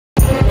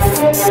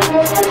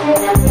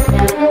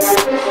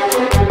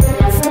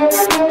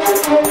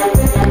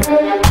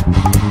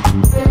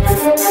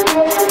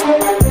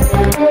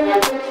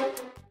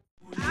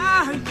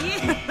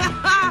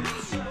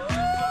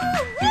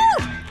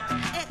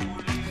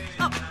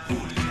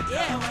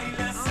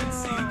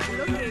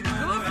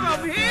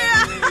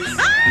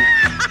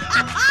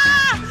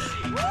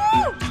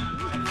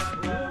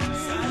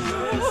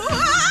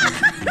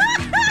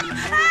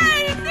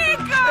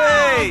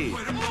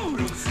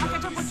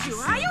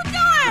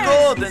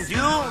And you?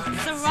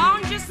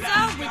 Surround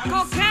yourself with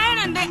cocaine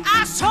and the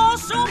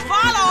assholes soon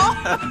follow.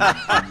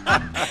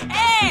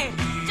 Hey,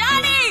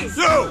 Johnny!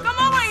 Yo! Come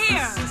over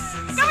here.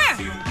 Come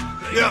here.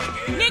 Yeah.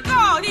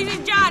 Nico, this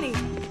is Johnny.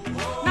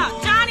 Now,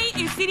 Johnny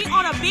is sitting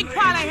on a big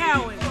pile of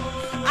heroin.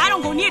 I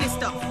don't go near this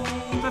stuff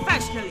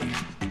professionally,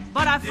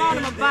 but I found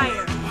him a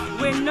buyer.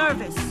 We're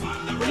nervous.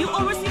 Will you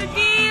oversee the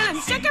deal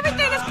and check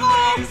everything is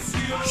cool?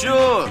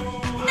 Sure.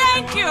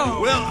 Thank you.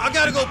 Well, I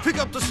gotta go pick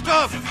up the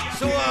stuff,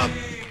 so,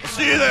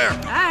 see you there.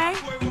 Alright.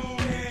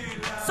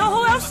 So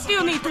who else do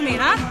you need to meet,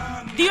 huh?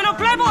 Do you know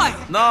Playboy?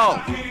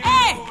 No.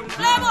 Hey,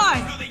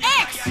 Playboy!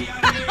 X!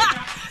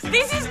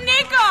 This is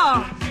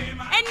Nico!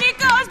 And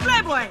Nico is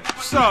Playboy.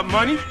 What's up,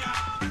 money?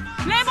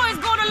 Playboy is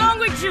going along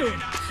with you.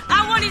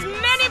 I want as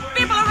many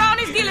people around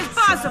this deal as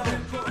possible.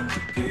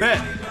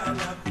 Bet.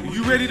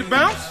 You ready to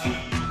bounce?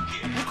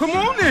 Well, come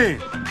on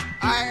then.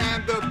 I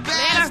am the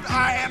best. Later.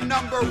 I am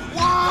number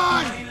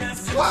one.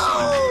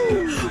 Whoa!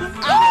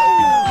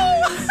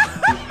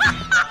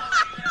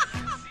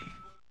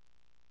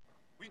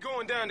 We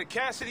going down to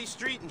Cassidy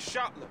Street and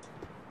Shopler.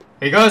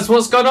 Hey guys,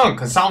 what's going on?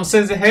 Sam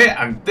Sensei here,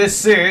 and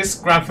this is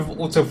Grand Theft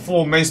Auto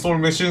 4 main story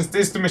missions.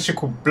 This is the mission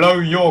called Blow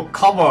Your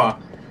Cover.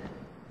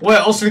 Well,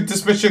 obviously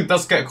this mission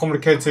does get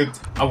complicated.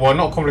 Well,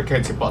 not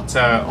complicated, but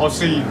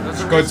obviously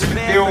let's go to the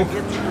deal.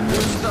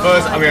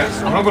 First, I mean,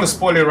 I'm not going to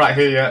spoil it right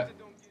here yet.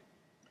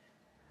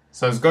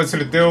 So let's go to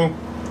the deal.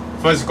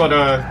 First, you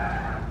gotta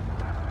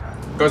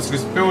go to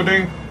this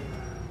building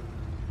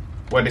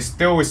where this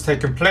deal is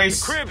taking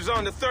place. The crib's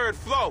on the 3rd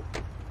floor.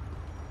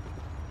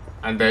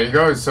 And there you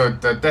go. So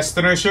the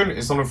destination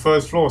is on the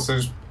 1st floor.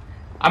 So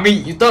I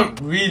mean, you don't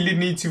really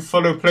need to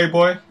follow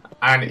Playboy.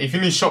 And if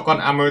you need shotgun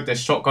ammo, there's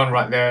shotgun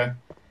right there.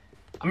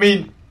 I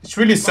mean, it's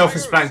really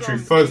self-explanatory.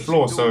 3rd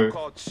floor. So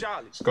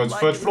let's go to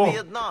 3rd floor.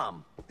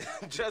 Vietnam.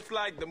 Just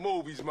like the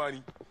movies,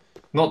 money.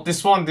 Not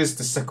this one. This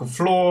is the 2nd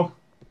floor.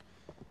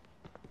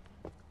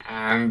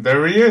 And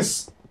there he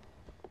is.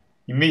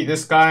 You meet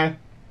this guy.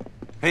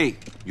 Hey,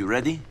 you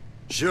ready?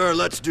 Sure,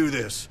 let's do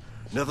this.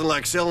 Nothing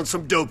like selling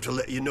some dope to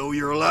let you know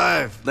you're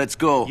alive. Let's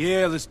go.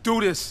 Yeah, let's do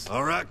this.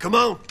 All right, come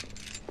on.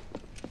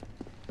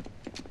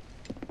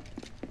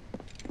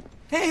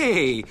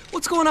 Hey,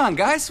 what's going on,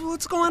 guys?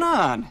 What's going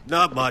on?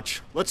 Not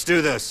much. Let's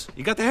do this.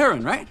 You got the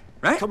heroin, right?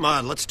 Right? Come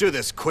on, let's do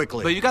this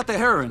quickly. But you got the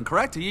heroin,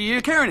 correct?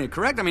 You're carrying it,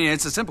 correct? I mean,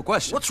 it's a simple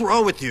question. What's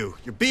wrong with you?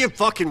 You're being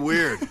fucking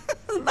weird.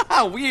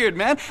 Not weird,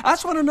 man. I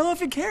just want to know if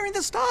you're carrying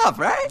the stuff,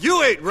 right?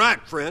 You ain't right,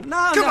 friend.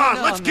 No, Come no, on,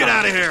 no, let's get no.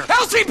 out of here.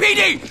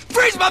 LCPD!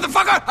 Freeze,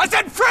 motherfucker! I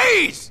said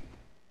freeze!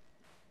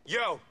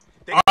 Yo.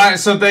 Alright,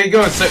 so there you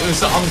go. So it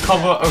was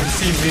uncover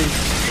overseas me,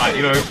 like,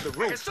 you know,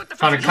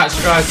 trying to catch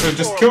guys. So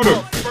just kill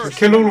them. Just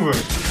kill all of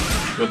them.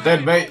 You're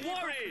dead, mate.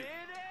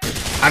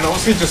 And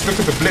also just look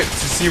at the blip to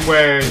see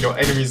where your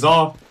enemies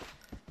are.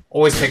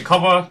 Always take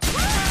cover.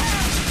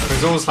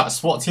 There's always like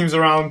SWAT teams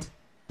around.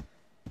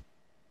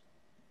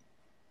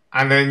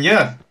 And then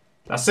yeah,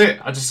 that's it.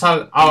 I just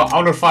had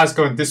I'll advise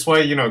going this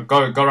way, you know,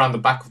 go around the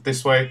back of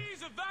this way.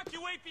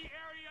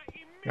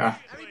 Yeah.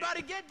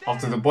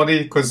 After the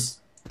body, because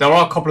there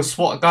are a couple of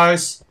SWAT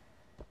guys.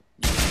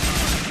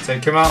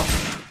 Take him out.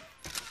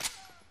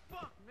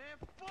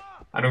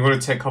 And I'm gonna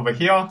take cover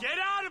here.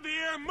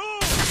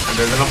 And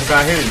there's another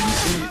guy here, you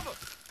see?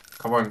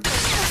 Come on.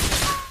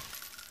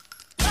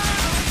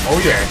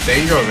 Oh yeah, there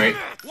you go, mate.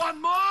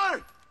 One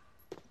more.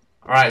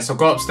 Alright, so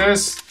go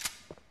upstairs.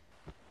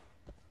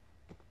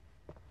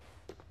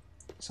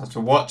 Just have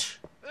to watch.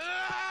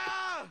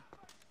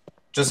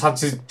 Just have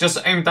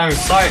to aim down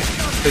his sight.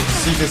 Did you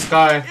see this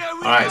guy?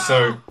 Alright,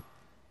 so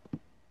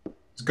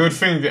it's a good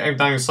thing if you aim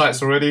down your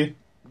sights already.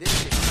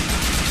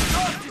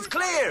 It's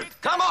clear.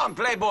 Come on,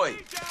 Playboy.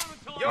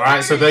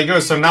 Alright, so there you go.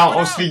 So now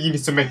obviously you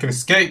need to make an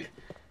escape.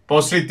 But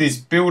obviously these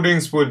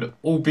buildings would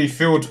all be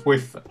filled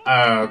with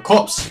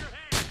cops.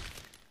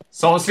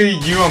 So obviously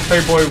you and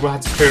Playboy will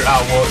have to clear it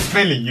out. Well, it's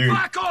mainly you will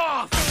have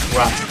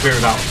to clear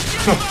it out.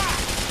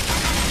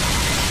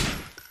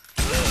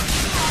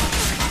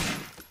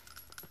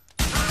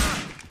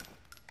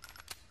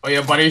 Oh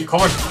yeah, buddy,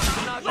 come on.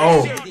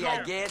 Oh,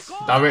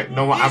 damn it,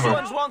 no more ammo. These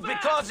ones won't be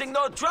causing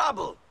no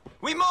trouble.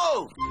 We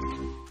move.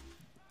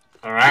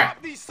 Alright.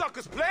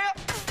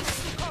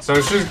 So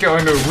let's just get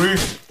on the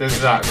roof.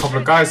 There's a couple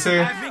of guys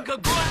here.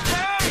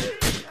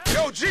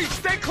 Yo, G,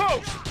 stay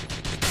close.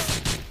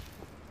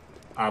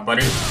 Alright,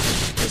 buddy.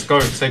 Let's go.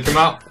 Take him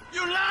out.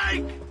 You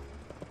like?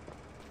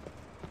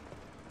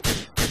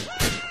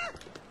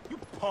 You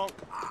punk.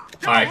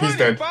 Alright, he's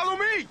dead. Follow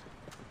me.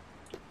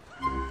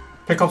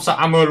 Pick up some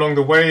ammo along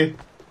the way.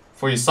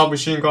 for your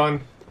submachine gun.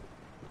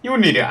 You'll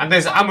need it. And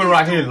there's ammo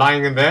right here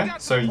lying in there,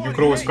 so you could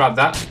always grab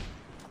that.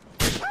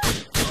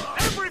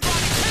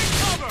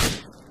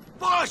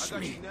 Push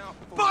me!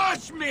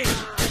 Push me!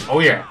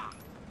 Oh yeah.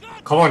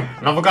 Come on,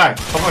 another guy.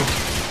 Come on.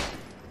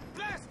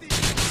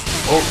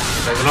 Oh,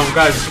 there's another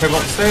guy just came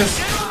upstairs.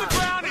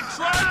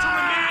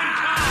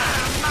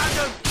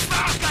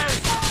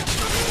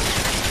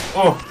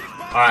 Oh,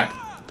 alright.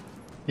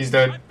 He's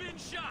dead.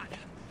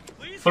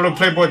 Follow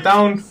Playboy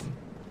down.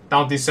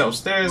 Down these set of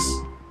stairs.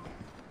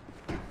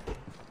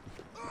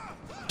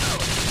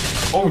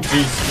 Oh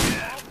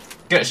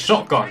jeez. Get a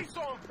shotgun.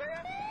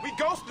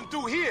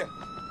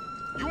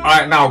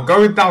 Alright, now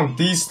going down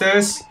these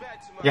stairs,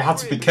 you have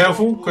to be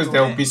careful because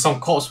there will be some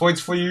cops waiting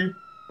for you.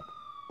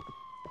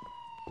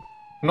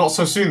 Not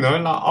so soon though,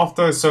 like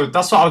after, so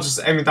that's why I was just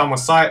aiming down my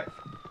sight.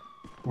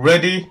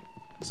 Ready.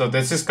 So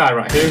there's this guy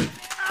right here.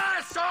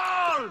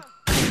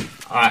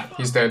 Alright,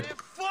 he's dead.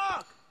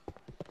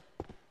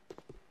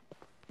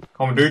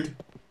 Come on, dude.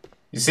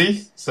 You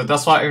see? So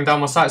that's why I aimed down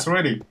my sights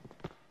already.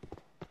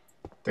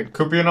 There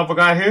could be another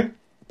guy here.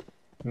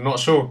 Not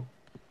sure.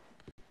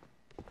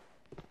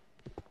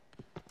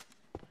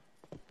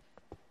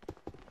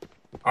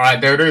 Alright,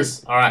 there it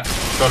is. Alright.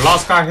 So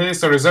last guy here.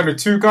 So there's only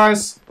 2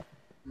 guys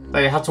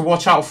that you have to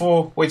watch out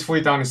for. Wait for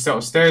you down this set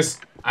of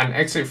stairs. And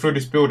exit through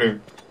this building.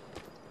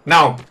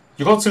 Now,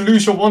 you got to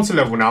lose your wanted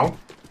level now.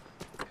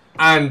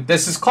 And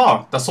there's this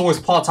car that's always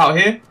parked out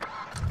here.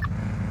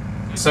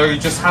 So you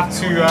just have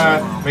to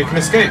make an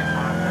escape.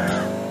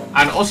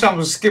 And also I'm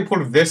going to skip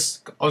all of this.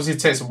 Obviously it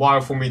takes a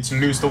while for me to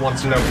lose the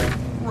wanted level.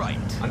 Right.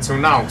 Until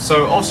now.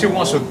 So obviously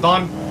once you're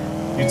done,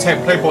 you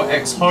take Playboy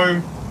X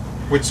home,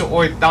 which is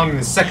always down in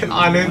the 2nd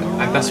island.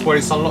 And that's where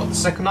it's unlocked, the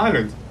 2nd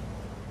island.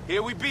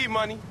 Here we be,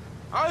 money.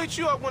 I'll hit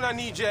you up when I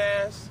need your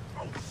ass.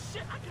 Oh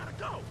shit, I gotta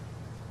go.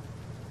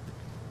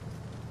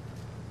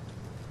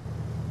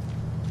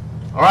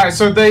 Alright,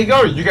 so there you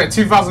go. You get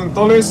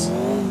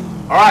 $2,000.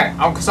 Alright,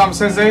 I'm Kasama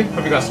Sensei.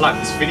 Hope you guys liked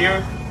this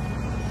video.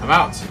 I'm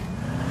out.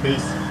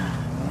 Peace.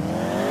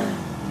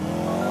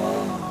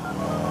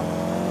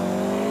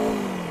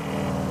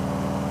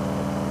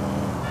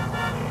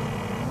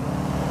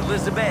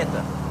 Elizabeth,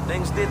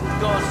 things didn't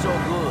go so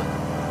good.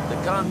 The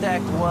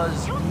contact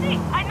was... You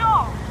think? I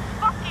know.